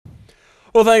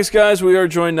Well, thanks, guys. We are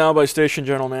joined now by Station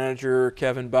General Manager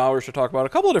Kevin Bowers to talk about a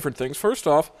couple of different things. First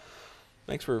off,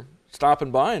 thanks for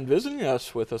stopping by and visiting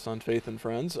us with us on Faith and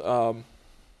Friends.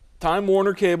 Time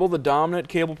Warner Cable, the dominant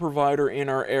cable provider in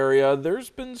our area, there's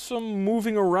been some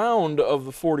moving around of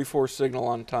the 44 signal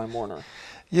on Time Warner.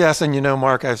 Yes, and you know,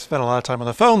 Mark, I've spent a lot of time on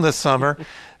the phone this summer,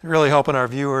 really helping our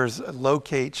viewers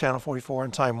locate Channel 44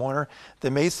 and Time Warner. They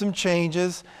made some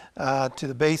changes to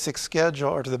the basic schedule,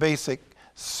 or to the basic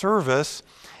service.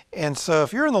 And so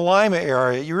if you're in the Lima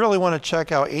area, you really want to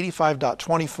check out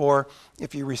 85.24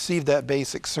 if you receive that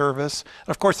basic service. And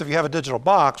of course, if you have a digital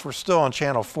box, we're still on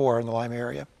Channel 4 in the Lima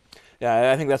area.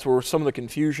 Yeah, I think that's where some of the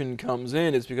confusion comes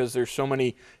in, is because there's so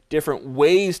many different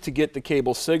ways to get the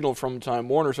cable signal from Time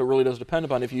Warner, so it really does depend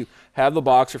upon if you have the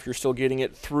box, or if you're still getting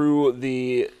it through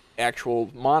the actual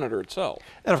monitor itself.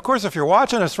 And of course, if you're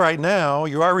watching us right now,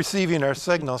 you are receiving our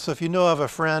signal. So if you know of a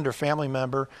friend or family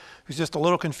member who's just a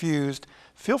little confused,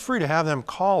 feel free to have them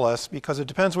call us, because it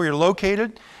depends where you're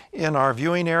located in our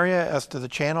viewing area as to the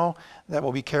channel that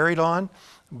will be carried on.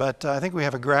 But I think we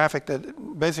have a graphic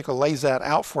that basically lays that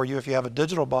out for you if you have a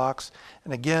digital box.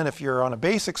 And again, if you're on a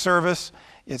basic service,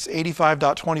 it's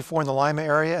 85.24 in the Lima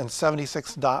area and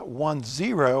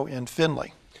 76.10 in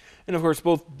Findlay. And of course,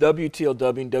 both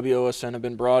WTLW and WOSN have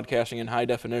been broadcasting in high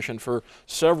definition for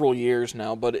several years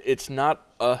now, but it's not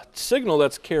a signal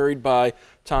that's carried by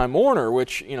Time Warner,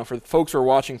 which, you know, for folks who are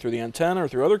watching through the antenna or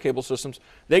through other cable systems,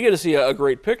 they get to see a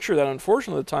great picture that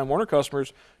unfortunately the Time Warner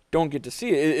customers don't get to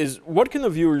see. What can the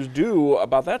viewers do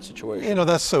about that situation? You know,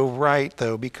 that's so right,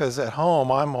 though, because at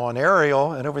home I'm on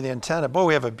aerial, and over the antenna, boy,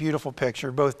 we have a beautiful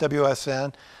picture, both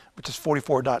WSN, which is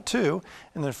 44.2,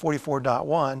 and then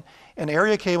 44.1. And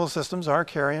area cable systems are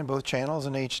carrying both channels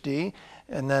in HD,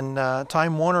 and then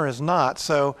Time Warner is not.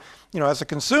 So, you know, as a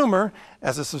consumer,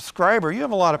 as a subscriber, you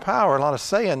have a lot of power, a lot of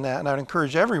say in that, and I would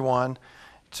encourage everyone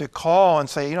to call and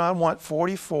say, you know, I want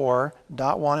 44.1 and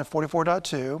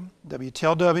 44.2,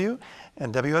 WTLW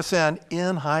and WSN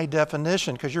in high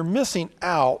definition, because you're missing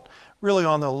out really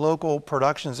on the local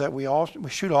productions that we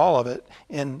shoot all of it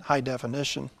in high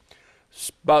definition. It's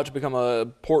about to become an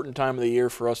important time of the year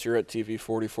for us here at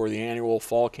TV44. The annual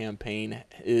fall campaign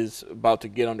is about to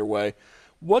get underway.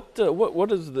 What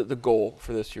is the goal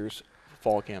for this year's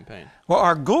fall campaign? Well,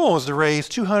 our goal is to raise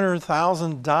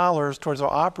 $200,000 towards our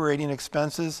operating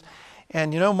expenses.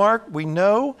 And you know, Mark, we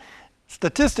know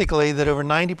statistically that over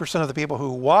 90% of the people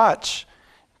who watch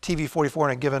TV44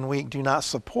 in a given week do not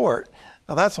support.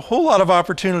 Now, that's a whole lot of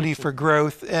opportunity for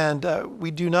growth, and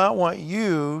we do not want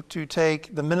you to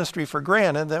take the ministry for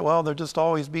granted that, well, they'll just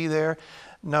always be there.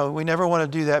 No, we never want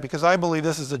to do that, because I believe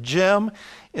this is a gem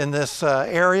in this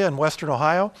area in Western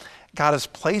Ohio. God has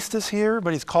placed us here,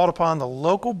 but He's called upon the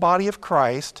local body of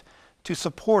Christ to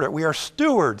support it. We are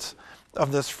stewards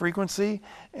of this frequency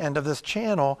and of this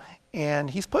channel, and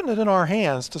He's putting it in our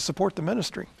hands to support the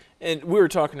ministry. And we were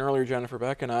talking earlier, Jennifer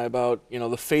Beck and I, about, you know,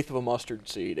 the faith of a mustard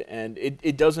seed, and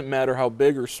it doesn't matter how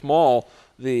big or small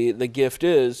the gift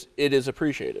is, it is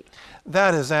appreciated.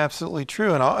 That is absolutely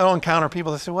true, and I'll encounter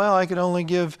people that say, well, I could only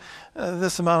give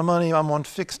this amount of money, I'm on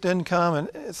fixed income,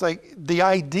 and it's like the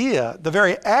idea, the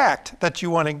very act that you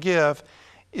want to give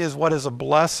is what is a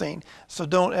blessing. So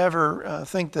don't ever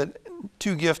think that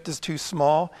too gift is too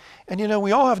small. And you know,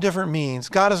 we all have different means.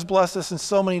 God has blessed us in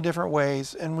so many different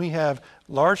ways, and we have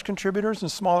large contributors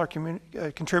and smaller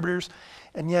contributors,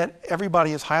 and yet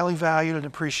everybody is highly valued and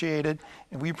appreciated,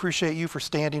 and we appreciate you for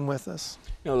standing with us.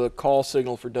 You know, the call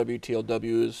signal for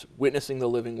WTLW is witnessing the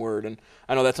living word, and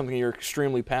I know that's something you're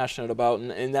extremely passionate about,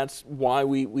 and that's why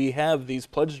we have these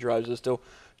pledge drives, is to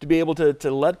be able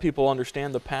to let people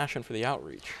understand the passion for the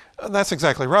outreach. That's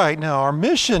exactly right. Now, our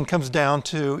mission comes down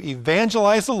to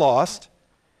evangelize the lost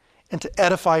and to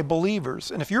edify believers.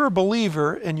 And if you're a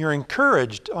believer and you're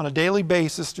encouraged on a daily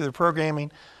basis through the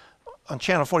programming on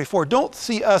Channel 44, don't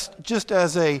see us just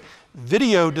as a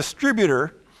video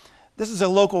distributor. This is a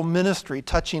local ministry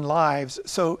touching lives.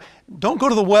 So don't go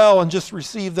to the well and just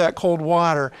receive that cold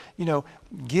water. You know,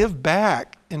 give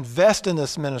back, invest in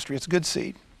this ministry. It's good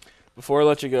seed. Before I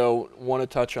let you go, I want to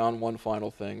touch on one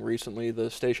final thing. Recently, the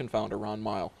station founder, Ron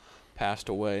Mile, passed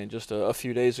away, and just a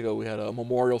few days ago, we had a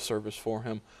memorial service for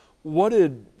him. What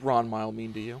did Ron Mile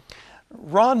mean to you?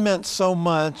 Ron meant so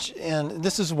much, and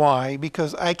this is why,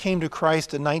 because I came to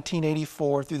Christ in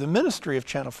 1984 through the ministry of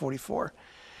Channel 44.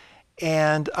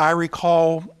 And I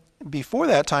recall before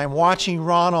that time watching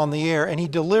Ron on the air, and he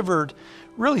delivered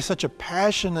really such a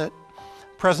passionate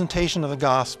presentation of the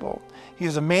gospel. He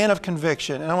was a man of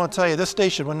conviction. And I want to tell you, this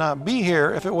station would not be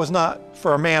here if it was not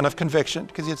for a man of conviction,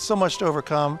 because he had so much to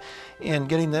overcome in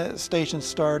getting the station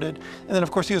started. And then,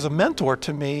 of course, he was a mentor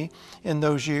to me in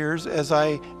those years as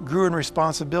I grew in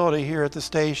responsibility here at the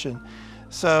station.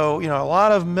 So, you know, a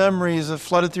lot of memories have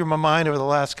flooded through my mind over the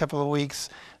last couple of weeks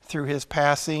through his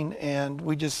passing, and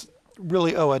we just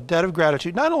really owe a debt of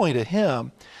gratitude, not only to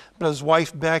him, but his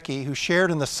wife, Becky, who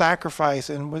shared in the sacrifice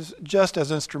and was just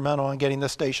as instrumental in getting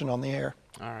this station on the air.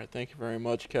 All right, thank you very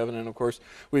much, Kevin. And of course,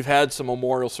 we've had some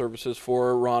memorial services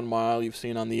for Ron Mile. You've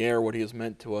seen on the air what he has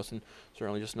meant to us, and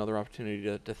certainly just another opportunity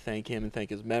to thank him and thank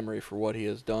his memory for what he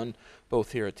has done,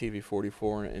 both here at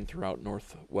TV44 and throughout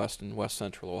Northwest and West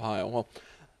Central Ohio. Well,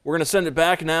 we're going to send it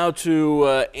back now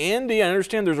to Andy. I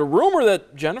understand there's a rumor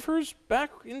that Jennifer's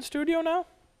back in studio now?